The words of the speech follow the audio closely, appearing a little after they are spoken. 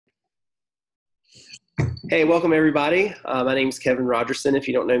Hey, welcome everybody. My name is Kevin Rogerson. If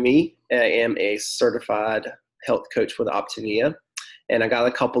you don't know me, I am a certified health coach with Optavia, and I got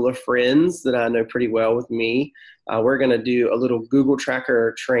a couple of friends that I know pretty well with me. We're going to do a little Google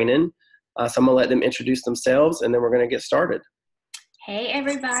Tracker training. So I'm going to let them introduce themselves, and then we're going to get started. Hey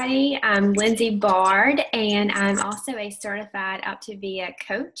everybody, I'm Lindsay Bard and I'm also a certified Optavia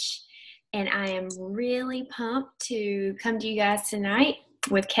coach, and I am really pumped to come to you guys tonight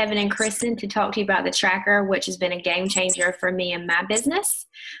with Kevin and Kristen to talk to you about the tracker, which has been a game changer for me and my business.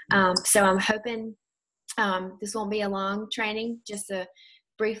 So I'm hoping this won't be a long training, just a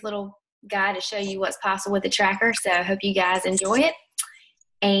brief little guide to show you what's possible with the tracker. So I hope you guys enjoy it.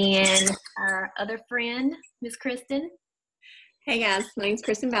 And our other friend, Miss Kristen. Hey guys, my name's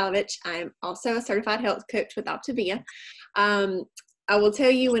Kristen Balovich. I'm also a certified health coach with Optavia. I will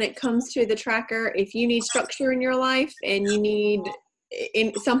tell you, when it comes to the tracker, if you need structure in your life and you need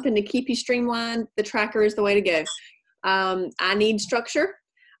something to keep you streamlined, the tracker is the way to go. I need structure.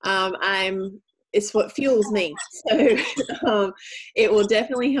 It's what fuels me. So it will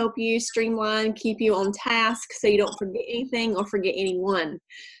definitely help you streamline, keep you on task so you don't forget anything or forget anyone.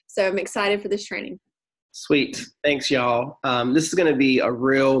 So I'm excited for this training. Sweet. Thanks, y'all. This is going to be a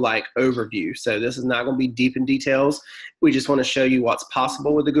real overview. So this is not going to be deep in details. We just want to show you what's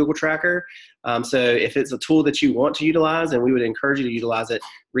possible with the Google Tracker. So if it's a tool that you want to utilize, and we would encourage you to utilize it,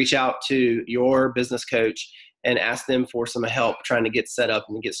 reach out to your business coach and ask them for some help trying to get set up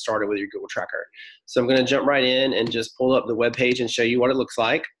and get started with your Google Tracker. So I'm going to jump right in and just pull up the web page and show you what it looks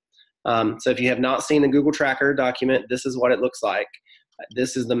like. So if you have not seen the Google Tracker document, this is what it looks like.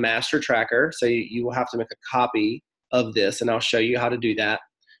 This is the master tracker, so you will have to make a copy of this, and I'll show you how to do that.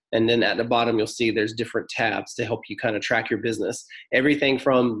 And then at the bottom, you'll see there's different tabs to help you kind of track your business. Everything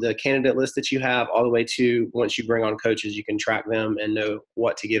from the candidate list that you have all the way to once you bring on coaches, you can track them and know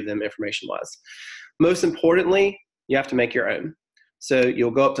what to give them information-wise. Most importantly, you have to make your own. So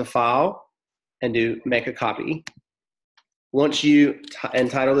you'll go up to File and do Make a Copy. Once you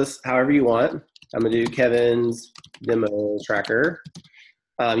entitle this however you want, I'm going to do Kevin's Demo Tracker.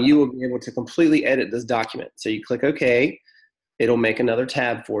 You will be able to completely edit this document. So you click OK, it'll make another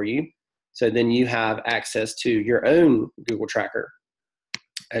tab for you. So then you have access to your own Google Tracker.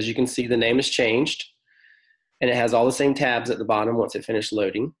 As you can see, the name has changed, and it has all the same tabs at the bottom once it finished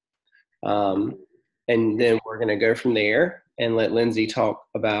loading. And then we're going to go from there and let Lindsay talk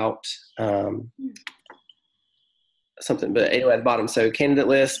about something, but anyway, at the bottom, so candidate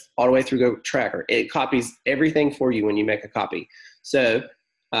list all the way through Google Tracker. It copies everything for you when you make a copy. So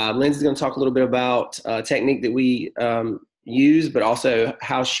Lindsay's going to talk a little bit about a technique that we use, but also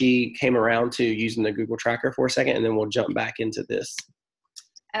how she came around to using the Google Tracker for a second, and then we'll jump back into this.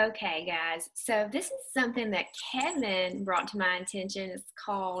 Okay, guys. So this is something that Kevin brought to my attention. It's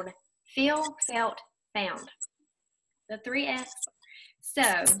called Feel, Felt, Found. The 3 F's.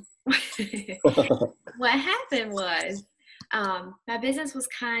 So what happened was my business was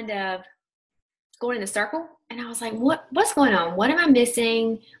kind of going in a circle, and I was like, what's going on? What am I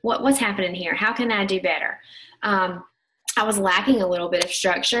missing? What's happening here? How can I do better? I was lacking a little bit of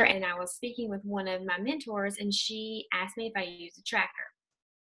structure, and I was speaking with one of my mentors, and she asked me if I used a tracker.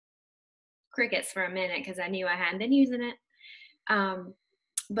 Crickets for a minute because I knew I hadn't been using it.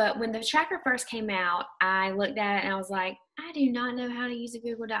 But when the tracker first came out, I looked at it and I was like, I do not know how to use a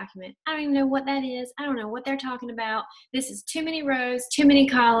Google document. I don't even know what that is. I don't know what they're talking about. This is too many rows, too many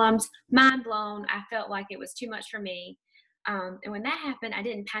columns, mind blown. I felt like it was too much for me. And when that happened, I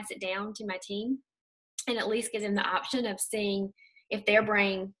didn't pass it down to my team and at least give them the option of seeing if their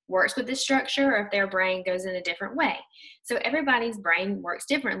brain works with this structure or if their brain goes in a different way. So everybody's brain works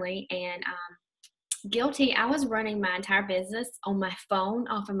differently, and guilty, I was running my entire business on my phone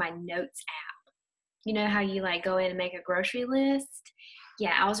off of my notes app. You know how you go in and make a grocery list?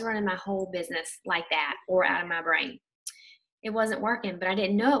 Yeah, I was running my whole business like that, or out of my brain. It wasn't working, but I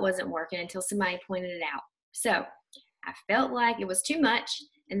didn't know it wasn't working until somebody pointed it out. So I felt like it was too much,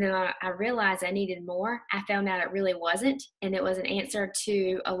 and then I realized I needed more. I found out it really wasn't, and it was an answer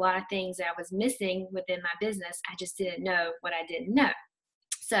to a lot of things that I was missing within my business. I just didn't know what I didn't know.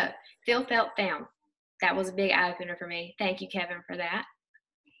 So Feel, Felt, Found. That was a big eye-opener for me. Thank you, Kevin, for that.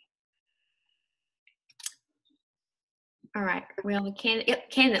 All right, we're on the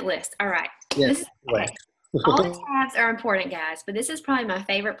candidate list. All right. Yes. Okay. All the tabs are important, guys, but this is probably my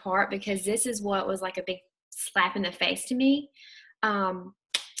favorite part because this is what was like a big slap in the face to me.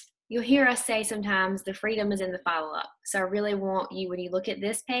 You'll hear us say sometimes the freedom is in the follow-up. So I really want you, when you look at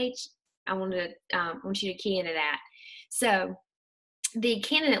this page, I want you to key into that. So the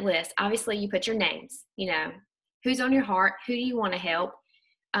candidate list, obviously you put your names, who's on your heart, who do you want to help?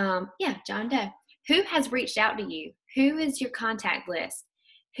 John Doe. Who has reached out to you? Who is your contact list?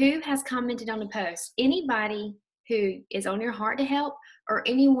 Who has commented on the post? Anybody who is on your heart to help, or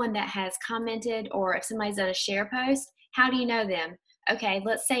anyone that has commented, or if somebody's done a share post, how do you know them? Okay,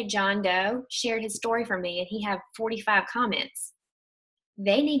 let's say John Doe shared his story for me and he had 45 comments.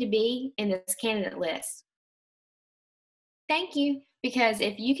 They need to be in this candidate list. Thank you. Because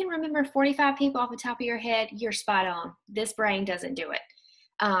if you can remember 45 people off the top of your head, you're spot on. This brain doesn't do it.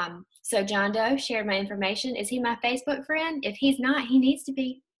 So John Doe shared my information. Is he my Facebook friend? If he's not, he needs to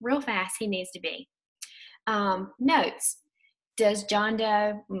be. Real fast, he needs to be. Notes. Does John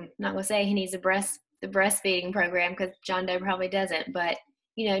Doe, I'm not going to say he needs the breastfeeding program, because John Doe probably doesn't, but,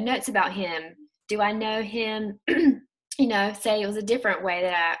 notes about him. Do I know him? Say it was a different way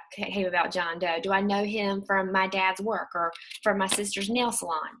that I came about John Doe. Do I know him from my dad's work or from my sister's nail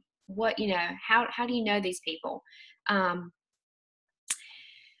salon? What, how do you know these people?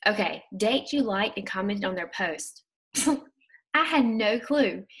 Okay, date you liked and commented on their post. I had no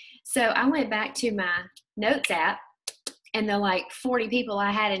clue. So I went back to my notes app, and the 40 people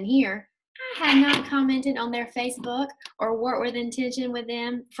I had in here, I had not commented on their Facebook or worked with intention with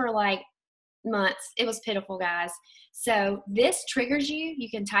them for months. It was pitiful, guys. So this triggers you. You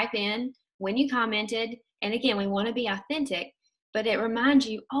can type in when you commented, and again, we want to be authentic, but it reminds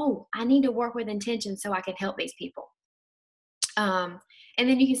you, oh, I need to work with intention so I can help these people. And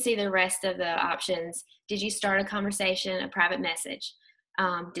then you can see the rest of the options. Did you start a conversation, a private message?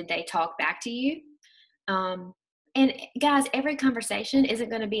 Did they talk back to you? And guys, every conversation isn't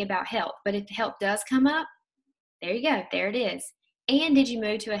going to be about health, but if health does come up, there you go, there it is. And did you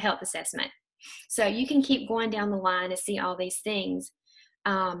move to a health assessment? So you can keep going down the line and see all these things.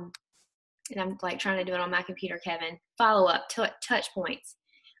 And I'm trying to do it on my computer, Kevin. Follow up, touch points.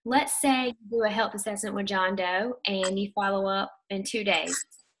 Let's say you do a health assessment with John Doe and you follow up in 2 days.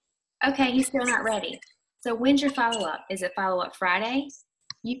 Okay, he's still not ready. So when's your follow up? Is it follow up Friday?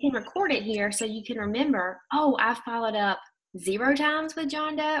 You can record it here so you can remember, oh, I followed up 0 times with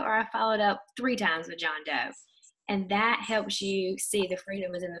John Doe, or I followed up 3 times with John Doe. And that helps you see the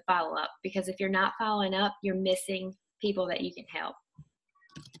freedom is in the follow-up, because if you're not following up, you're missing people that you can help.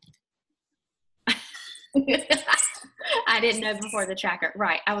 I didn't know before the tracker.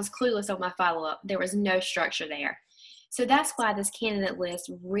 Right, I was clueless on my follow-up. There was no structure there. So that's why this candidate list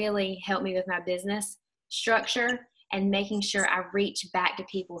really helped me with my business structure and making sure I reach back to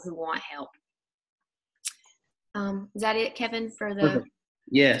people who want help. Is that it, Kevin, for the... Perfect.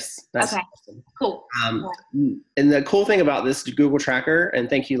 Yes. That's okay. Awesome. Cool. And the cool thing about this Google Tracker, and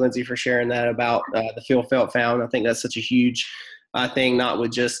thank you, Lindsay, for sharing that about the Feel, Felt, Found. I think that's such a huge thing, not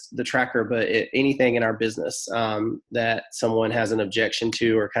with just the tracker, but anything in our business that someone has an objection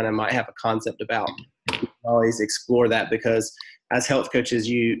to or kind of might have a concept about. We always explore that, because as health coaches,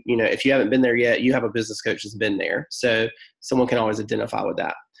 you know, if you haven't been there yet, you have a business coach that's been there. So someone can always identify with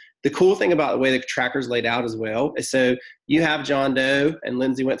that. The cool thing about the way the tracker's laid out as well is, so you have John Doe, and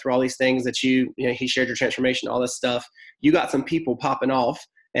Lindsay went through all these things that you know, he shared your transformation, all this stuff. You got some people popping off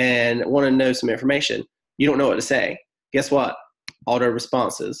and want to know some information. You don't know what to say. Guess what? Auto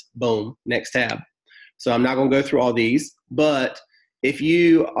responses. Boom. Next tab. So I'm not going to go through all these, but if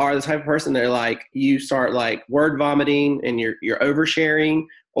you are the type of person that you start word vomiting and you're oversharing,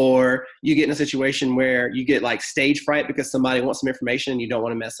 or you get in a situation where you get stage fright because somebody wants some information and you don't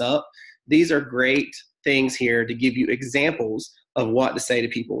want to mess up. These are great things here to give you examples of what to say to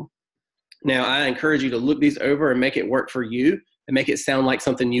people. Now, I encourage you to look these over and make it work for you and make it sound like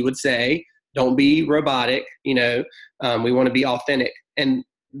something you would say. Don't be robotic. You know, we want to be authentic. And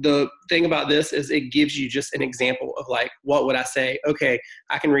the thing about this is it gives you just an example of what would I say? Okay,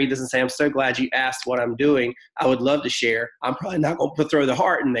 I can read this and say, I'm so glad you asked what I'm doing. I would love to share. I'm probably not going to throw the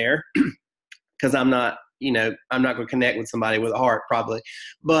heart in there because I'm not going to connect with somebody with a heart probably,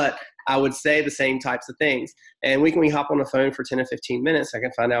 but I would say the same types of things. And we hop on the phone for 10 or 15 minutes. I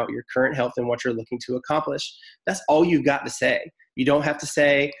can find out your current health and what you're looking to accomplish. That's all you've got to say. You don't have to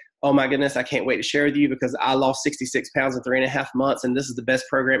say, oh my goodness, I can't wait to share with you because I lost 66 pounds in 3.5 months and this is the best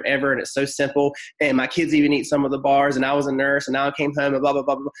program ever and it's so simple and my kids even eat some of the bars and I was a nurse and now I came home and blah, blah,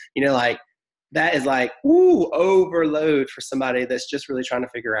 blah, blah. You know, that is overload for somebody that's just really trying to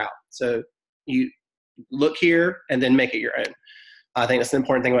figure out. So you look here and then make it your own. I think that's the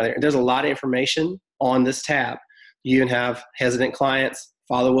important thing about it. There's a lot of information on this tab. You can have hesitant clients,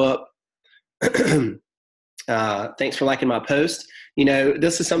 follow up. Thanks for liking my post. You know,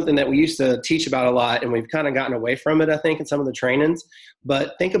 this is something that we used to teach about a lot and we've kind of gotten away from it, I think, in some of the trainings.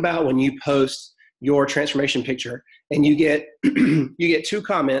 But think about when you post your transformation picture and you get 2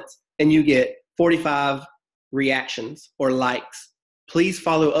 comments and you get 45 reactions or likes. Please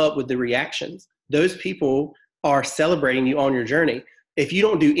follow up with the reactions. those people are celebrating you on your journey. If you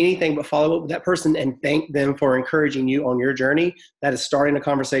don't do anything but follow up with that person and thank them for encouraging you on your journey, that is starting a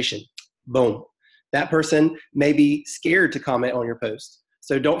conversation. Boom. That person may be scared to comment on your post.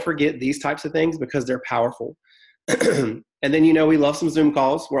 So don't forget these types of things because they're powerful. And then, we love some Zoom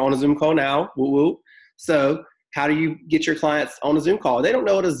calls. We're on a Zoom call now. Woo woo. So how do you get your clients on a Zoom call? They don't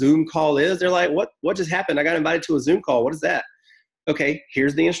know what a Zoom call is. They're like, what just happened? I got invited to a Zoom call. What is that? Okay,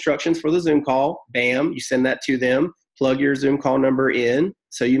 here's the instructions for the Zoom call. Bam, you send that to them. Plug your Zoom call number in.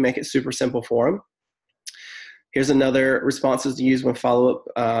 So you make it super simple for them. Here's another responses to use when follow-up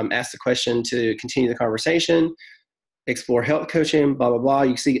asks the question to continue the conversation. Explore health coaching, blah, blah, blah.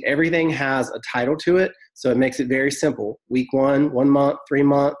 You see everything has a title to it. So it makes it very simple. Week 1, 1 month, 3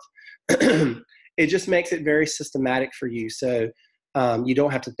 month. It just makes it very systematic for you. So you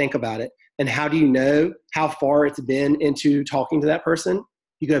don't have to think about it. And how do you know how far it's been into talking to that person?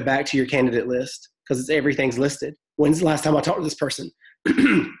 You go back to your candidate list because everything's listed. When's the last time I talked to this person?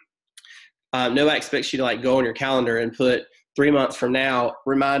 Nobody expects you to go on your calendar and put 3 months from now,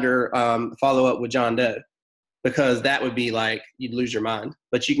 reminder, follow up with John Doe, because that would be you'd lose your mind.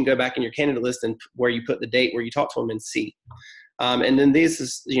 But you can go back in your candidate list and where you put the date where you talk to them and see. And then this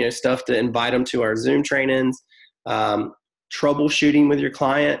is, stuff to invite them to our Zoom trainings, troubleshooting with your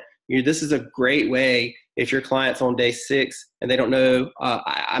client. This is a great way if your client's on day 6 and they don't know,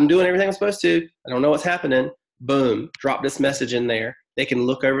 I'm doing everything I'm supposed to. I don't know what's happening. Boom, drop this message in there. They can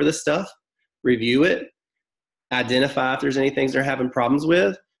look over this stuff, review it, identify if there's any things they're having problems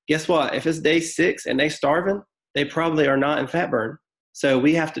with. Guess what? If it's day 6 and they're starving, they probably are not in fat burn. So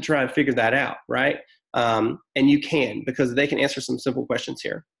we have to try and figure that out, right? And you can, because they can answer some simple questions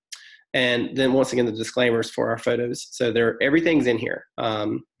here. And then once again, the disclaimers for our photos. So everything's in here.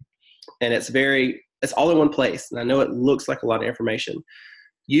 And it's all in one place. And I know it looks like a lot of information.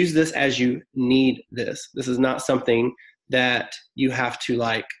 Use this as you need this. This is not something that you have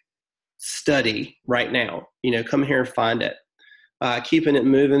to study right now. Come here and find it. Keeping it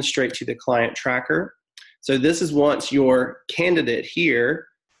moving straight to the client tracker. So this is once your candidate here,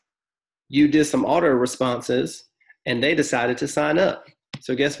 you did some auto responses and they decided to sign up.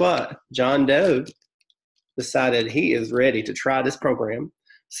 So guess what? John Doe decided he is ready to try this program.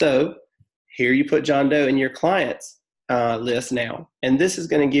 So here you put John Doe in your clients list now. And this is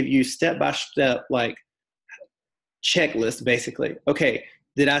going to give you step-by-step checklist basically. Okay,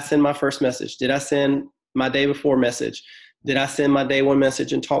 did I send my first message? Did I send my day before message? Did I send my day 1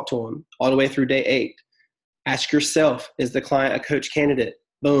 message and talk to them all the way through day 8? Ask yourself, is the client a coach candidate?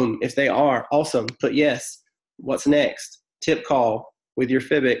 Boom. If they are, awesome. Put yes. What's next? Tip call with your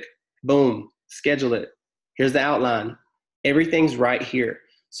FIBIC. Boom. Schedule it. Here's the outline. Everything's right here.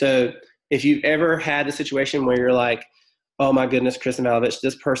 So if you've ever had a situation where you're like, oh my goodness, Kristen Valovich,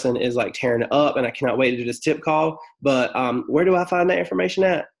 this person is tearing it up and I cannot wait to do this tip call, but where do I find that information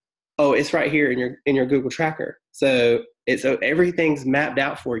at? Oh, it's right here in your Google Tracker. So everything's mapped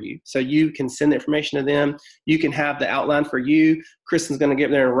out for you. So you can send the information to them. You can have the outline for you. Kristen's going to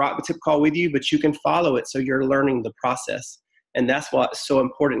get there and rock the tip call with you, but you can follow it so you're learning the process. And that's what's so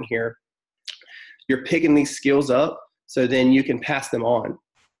important here. You're picking these skills up so then you can pass them on.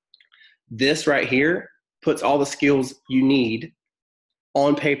 This right here puts all the skills you need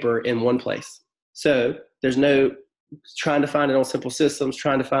on paper in one place. So there's no trying to find it on Simple Systems,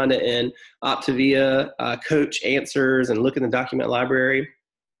 trying to find it in Optavia, Coach Answers, and look in the document library.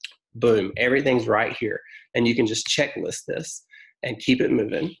 Boom, everything's right here. And you can just checklist this and keep it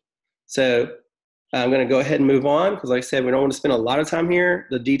moving. So I'm going to go ahead and move on because like I said, we don't want to spend a lot of time here.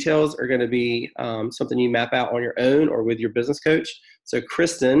 The details are going to be something you map out on your own or with your business coach. So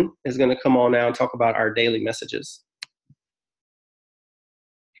Kristen is going to come on now and talk about our daily messages.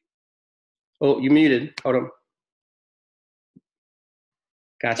 Oh, you muted. Hold on.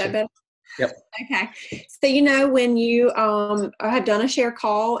 Gotcha. Yep. Okay. So, when you have done a share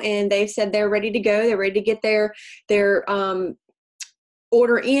call and they've said they're ready to go, they're ready to get their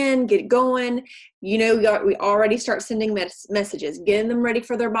order in, get it going, we already start sending messages, getting them ready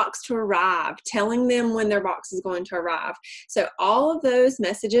for their box to arrive, telling them when their box is going to arrive. So all of those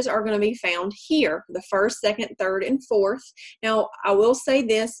messages are going to be found here, the first, second, third, and fourth. Now, I will say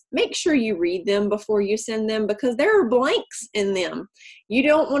this, make sure you read them before you send them because there are blanks in them. You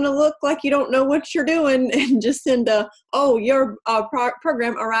don't want to look like you don't know what you're doing and just send your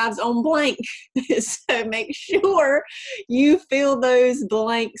program arrives on blank. So make sure you fill those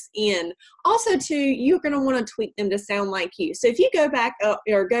blanks in. Also, too, you're going to want to tweak them to sound like you. So if you go back up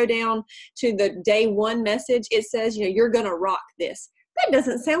or go down to the day 1 message, it says, you're going to rock this. That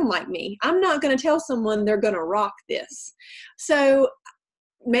doesn't sound like me. I'm not going to tell someone they're going to rock this. So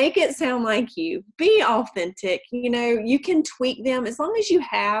make it sound like you. Be authentic. You can tweak them as long as you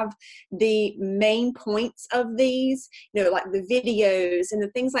have the main points of these, like the videos and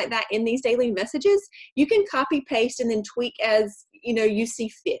the things like that in these daily messages. You can copy paste and then tweak as you see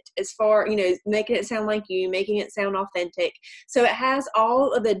fit, as far making it sound like you, making it sound authentic. So it has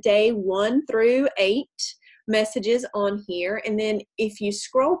all of the day 1 through 8 messages on here, and then if you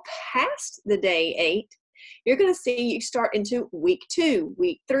scroll past the day 8, you're going to see you start into week 2,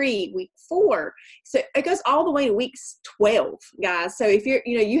 week 3, week 4. So it goes all the way to week 12, guys. So if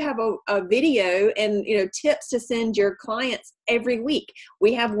you have a video and, tips to send your clients every week.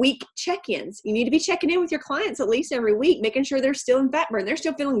 We have week check-ins. You need to be checking in with your clients at least every week, making sure they're still in fat burn. They're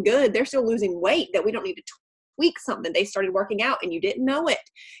still feeling good. They're still losing weight, that we don't need to tweak something. They started working out and you didn't know it.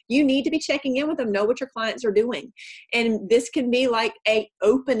 You need to be checking in with them, know what your clients are doing. And this can be like a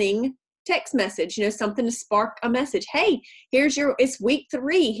opening text message, something to spark a message. Hey, it's week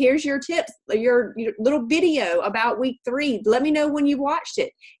 3. Here's your tips, your little video about week 3. Let me know when you watched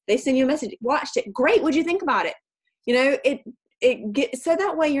it. They send you a message, watched it. Great. What'd you think about it? So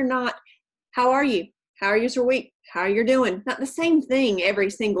that way you're not, how are you? How are your week? How you're doing? Not the same thing every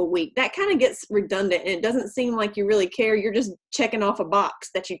single week. That kind of gets redundant and it doesn't seem like you really care. You're just checking off a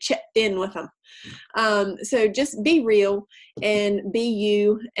box that you checked in with them. So just be real and be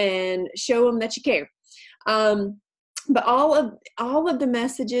you and show them that you care. But all of the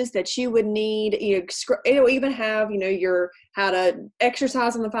messages that you would need, it'll even have, how to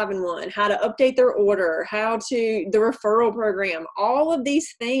exercise on the 5-in-1, how to update their order, the referral program, all of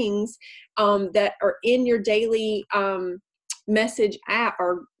these things that are in your daily message app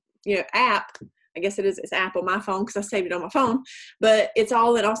or, app. I guess it's app on my phone because I saved it on my phone, but it's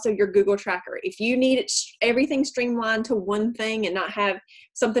all in also your Google Tracker. If you need everything streamlined to one thing and not have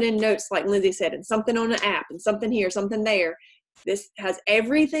something in notes, like Lindsay said, and something on the app and something here, something there, this has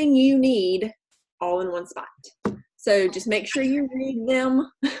everything you need all in one spot. So just make sure you read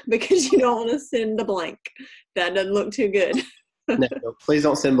them because you don't want to send a blank. That doesn't look too good. No, please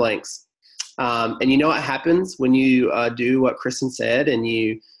don't send blanks. And you know what happens when you do what Kristen said and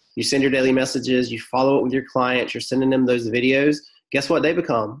you send your daily messages, you follow up with your clients, you're sending them those videos. Guess what they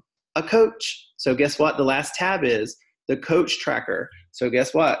become? A coach. So guess what the last tab is? The coach tracker. So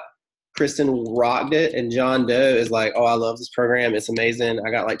guess what? Kristen rocked it and John Doe is like, oh, I love this program. It's amazing. I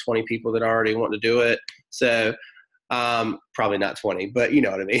got like 20 people that already want to do it. So probably not 20, but you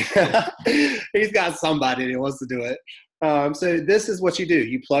know what I mean. He's got somebody that wants to do it. So this is what you do.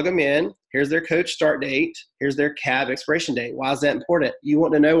 You plug them in. Here's their coach start date. Here's their CAB expiration date. Why is that important? You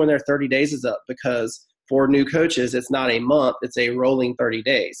want to know when their 30 days is up because for new coaches, it's not a month. It's a rolling 30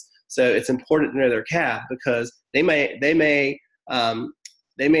 days. So it's important to know their CAB because they may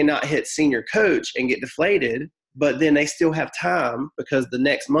not hit senior coach and get deflated, but then they still have time because the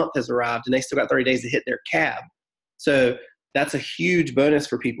next month has arrived and they still got 30 days to hit their CAB. So that's a huge bonus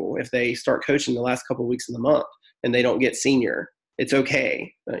for people if they start coaching the last couple of weeks of the month and they don't get senior. It's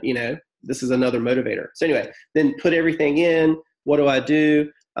okay. This is another motivator. So anyway, then put everything in. What do I do?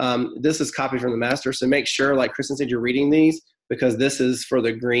 This is copied from the master. So make sure, like Kristen said, you're reading these because this is for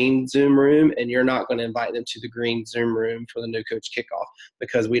the green Zoom room and you're not going to invite them to the green Zoom room for the new coach kickoff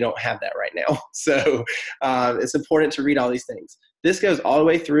because we don't have that right now. So it's important to read all these things. This goes all the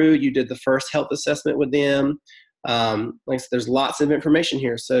way through. You did the first health assessment with them. Like I said, there's lots of information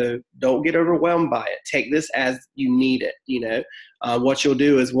here, so don't get overwhelmed by it. Take this as you need it. What you'll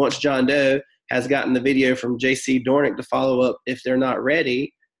do is once John Doe has gotten the video from JC Dornick to follow up, if they're not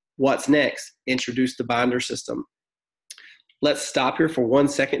ready, what's next? Introduce the binder system. Let's stop here for 1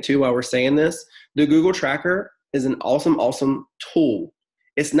 second too while we're saying this. The Google Tracker is an awesome tool.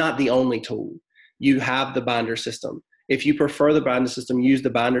 It's not the only tool. You have the binder system. If you prefer the binder system, use the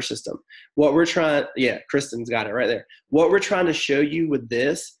binder system. Kristen's got it right there. What we're trying to show you with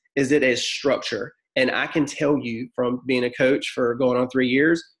this is it is structure. And I can tell you from being a coach for going on 3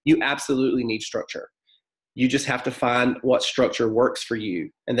 years, you absolutely need structure. You just have to find what structure works for you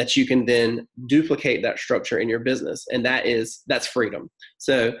and that you can then duplicate that structure in your business. And that's freedom.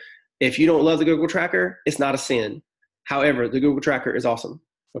 So if you don't love the Google Tracker, it's not a sin. However, the Google Tracker is awesome.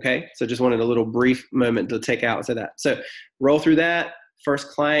 Okay, so just wanted a little brief moment to take out and say that. So roll through that. First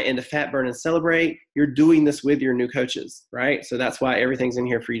client into Fat Burn and Celebrate. You're doing this with your new coaches, right? So that's why everything's in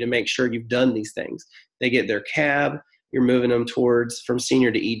here for you to make sure you've done these things. They get their CAB. You're moving them towards from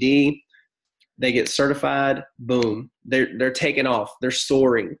senior to ED. They get certified. Boom. They're taking off. They're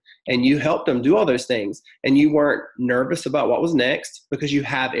soaring. And you helped them do all those things. And you weren't nervous about what was next because you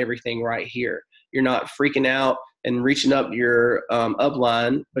have everything right here. You're not freaking out and reaching up your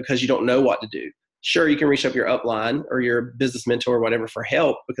upline because you don't know what to do. Sure, you can reach up your upline or your business mentor or whatever for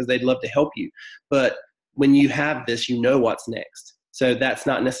help because they'd love to help you. But when you have this, you know what's next. So that's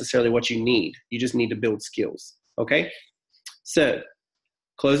not necessarily what you need. You just need to build skills. Okay. So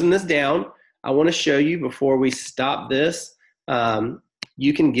closing this down, I want to show you before we stop this.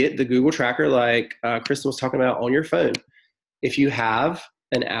 You can get the Google Tracker like Kristen was talking about on your phone. If you have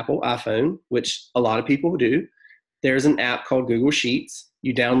an Apple iPhone, which a lot of people do, there's an app called Google Sheets.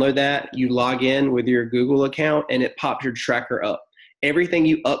 You download that, you log in with your Google account, and it pops your tracker up. Everything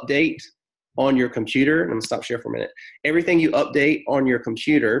you update on your computer, and I'm going to stop share for a minute. Everything you update on your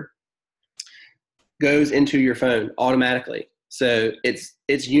computer goes into your phone automatically. So it's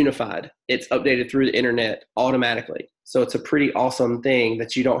unified. It's updated through the internet automatically. So it's a pretty awesome thing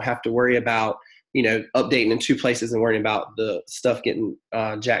that you don't have to worry about, updating in two places and worrying about the stuff getting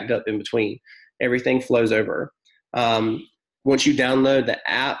jacked up in between. Everything flows over. Once you download the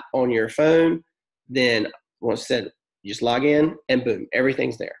app on your phone, then once said, you just log in and boom,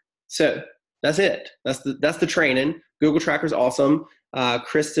 everything's there. So that's it. That's the training. Google Tracker is awesome.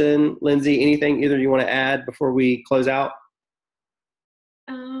 Kristen, Lindsay, anything either you want to add before we close out?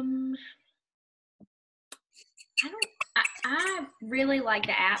 I really like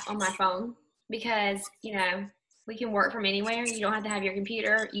the app on my phone because, we can work from anywhere. You don't have to have your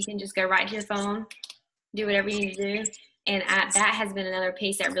computer. You can just go right to your phone, do whatever you need to do. And that has been another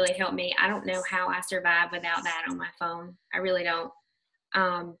piece that really helped me. I don't know how I survive without that on my phone. I really don't.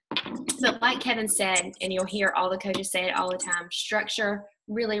 But like Kevin said, and you'll hear all the coaches say it all the time, structure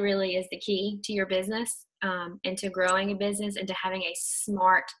really, really is the key to your business, and to growing a business and to having a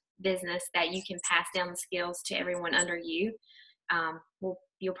smart business that you can pass down the skills to everyone under you.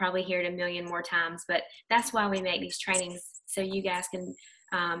 You'll probably hear it a million more times, but that's why we make these trainings, so you guys can,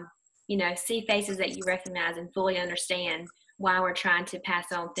 see faces that you recognize and fully understand why we're trying to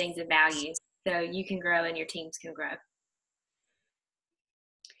pass on things of value so you can grow and your teams can grow.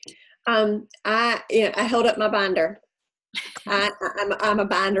 I held up my binder. I'm a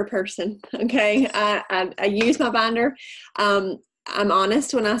binder person. Okay. I use my binder. I'm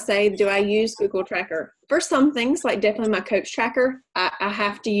honest when I say, do I use Google Tracker? For some things, like definitely my coach tracker, I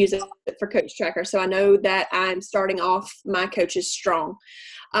have to use it for coach tracker. So I know that I'm starting off my coaches strong.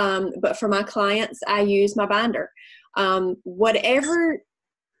 But for my clients, I use my binder. Whatever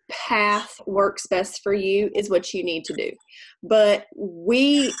path works best for you is what you need to do. But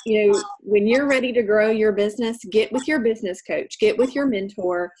when you're ready to grow your business, get with your business coach, get with your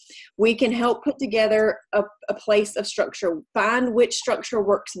mentor. We can help put together a place of structure. Find which structure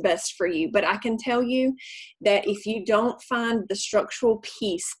works best for you. But I can tell you that if you don't find the structural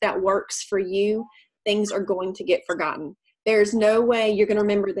piece that works for you, things are going to get forgotten. There's no way you're going to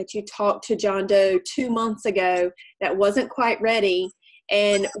remember that you talked to John Doe 2 months ago that wasn't quite ready,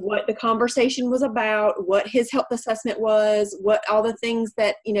 and what the conversation was about, what his health assessment was, what all the things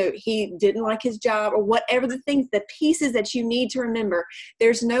that, he didn't like his job, or whatever the pieces that you need to remember.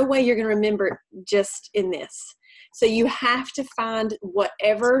 There's no way you're going to remember just in this. So you have to find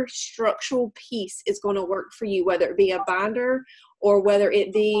whatever structural piece is going to work for you, whether it be a binder or whether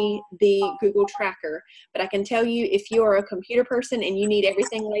it be the Google Tracker. But I can tell you, if you are a computer person and you need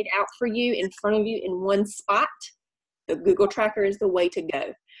everything laid out for you in front of you in one spot, the Google Tracker is the way to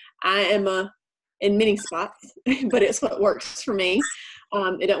go. I am in many spots, but it's what works for me.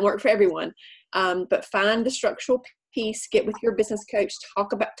 It doesn't work for everyone. But find the structural piece, get with your business coach,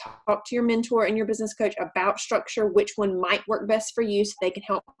 talk to your mentor and your business coach about structure, which one might work best for you so they can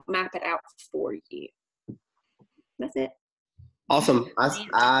help map it out for you. That's it. Awesome.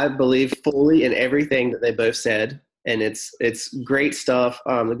 I believe fully in everything that they both said, and it's great stuff.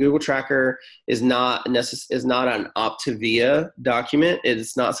 The Google Tracker is not an Optavia document.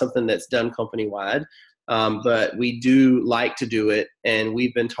 It's not something that's done company wide, but we do like to do it, and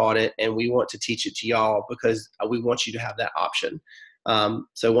we've been taught it, and we want to teach it to y'all because we want you to have that option.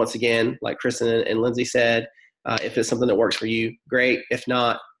 So once again, like Kristen and Lindsay said, if it's something that works for you, great. If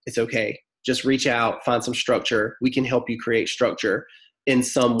not, it's okay. Just reach out, find some structure. We can help you create structure in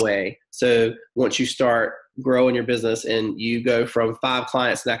some way. So once you start growing your business and you go from 5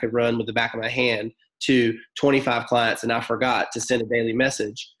 clients that I could run with the back of my hand to 25 clients and I forgot to send a daily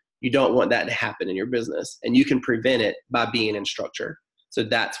message, you don't want that to happen in your business. And you can prevent it by being in structure. So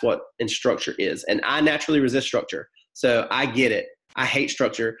that's what in structure is. And I naturally resist structure. So I get it. I hate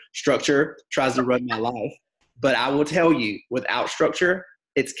structure. Structure tries to run my life. But I will tell you, without structure,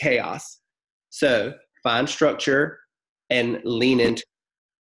 it's chaos. So find structure and lean into it.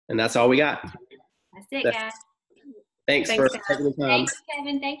 And that's all we got. That's it, guys. Thanks for taking the time. Thanks,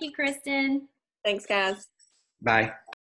 Kevin. Thank you, Kristen. Thanks, guys. Bye.